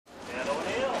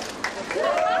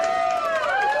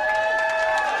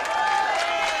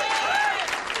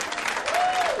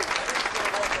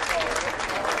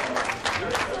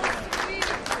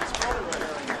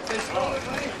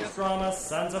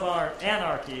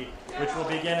Anarchy, which will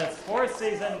begin its fourth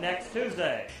season next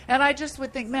Tuesday. And I just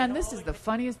would think, man, this is the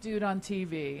funniest dude on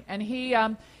TV. And he,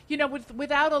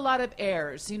 without a lot of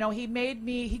airs, he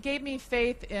gave me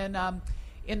faith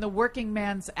in the working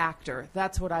man's actor.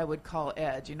 That's what I would call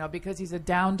Ed, because he's a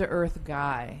down-to-earth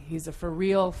guy. He's a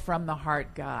for-real,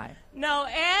 from-the-heart guy. No,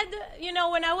 Ed,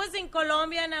 when I was in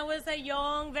Colombia and I was a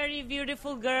young, very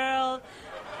beautiful girl,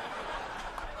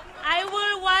 I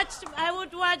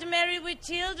would watch Married with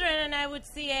Children, and I would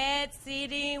see Ed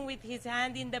sitting with his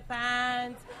hand in the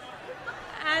pants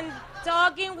and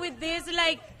talking with this,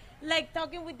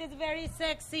 talking with this very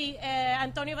sexy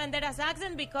Antonio Banderas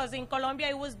accent, because in Colombia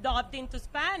it was dubbed into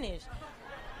Spanish.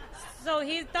 So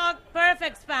he talked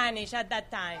perfect Spanish at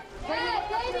that time.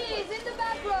 Ladies, in the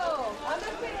back row.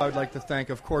 I would like to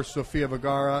thank, of course, Sofia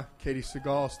Vergara, Katey,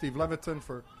 Sagal, Steve Leviton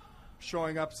for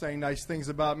showing up, saying nice things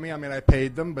about me. I mean, I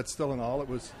paid them, but still in all, it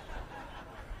was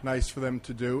nice for them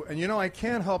to do. And, I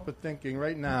can't help but thinking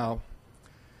right now,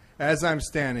 as I'm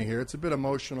standing here, it's a bit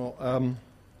emotional,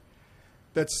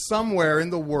 that somewhere in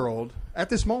the world, at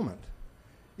this moment,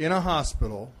 in a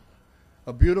hospital,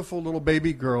 a beautiful little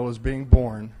baby girl is being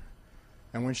born.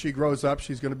 And when she grows up,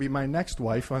 she's going to be my next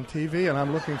wife on TV, and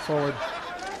I'm looking forward.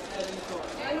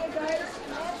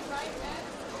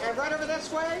 Right over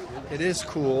this way. It is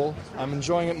cool. I'm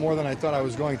enjoying it more than I thought I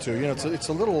was going to. It's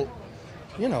a little,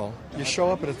 you show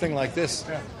up at a thing like this.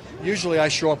 Usually I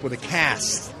show up with a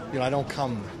cast. I don't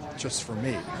come just for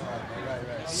me.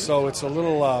 So it's a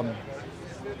little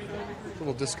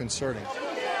disconcerting.